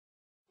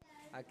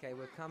Okay,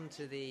 we've come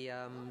to the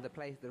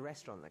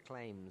restaurant that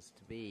claims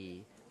to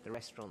be the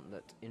restaurant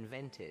that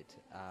invented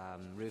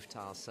roof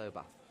tile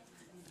soba,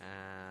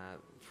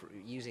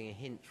 using a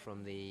hint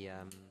from the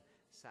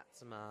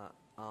Satsuma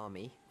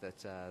army that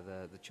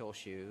the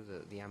Choshu,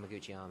 the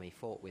Yamaguchi army,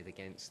 fought with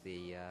against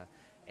the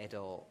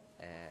Edo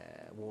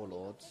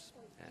warlords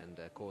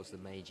and caused the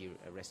Meiji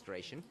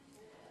Restoration,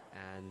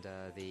 and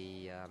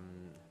the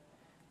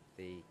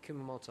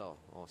Kumamoto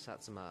or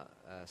Satsuma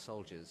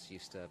soldiers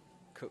used to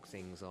cook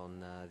things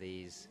on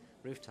these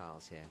roof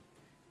tiles here,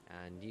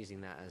 and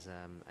using that as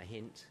a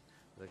hint,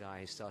 the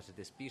guy who started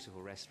this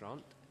beautiful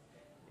restaurant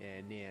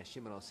near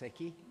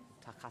Shimonoseki,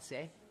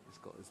 Takase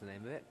is the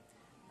name of it,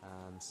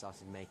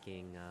 started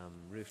making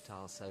roof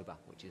tile soba,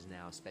 which is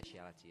now a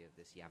speciality of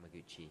this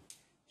Yamaguchi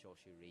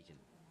Choshu region.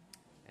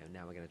 And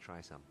now we're going to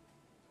try some.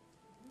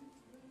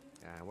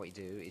 What you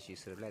do is you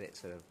sort of let it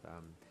sort of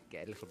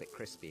get a little bit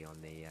crispy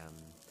on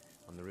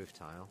the roof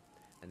tile,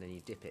 and then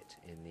you dip it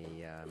in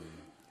the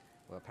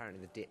well,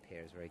 apparently the dip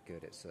here is very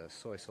good. It's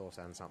soy sauce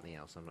and something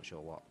else, I'm not sure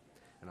what,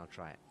 and I'll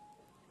try it.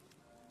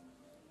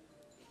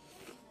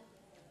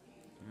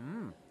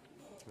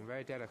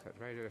 Very delicate,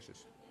 very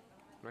delicious.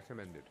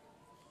 Recommended.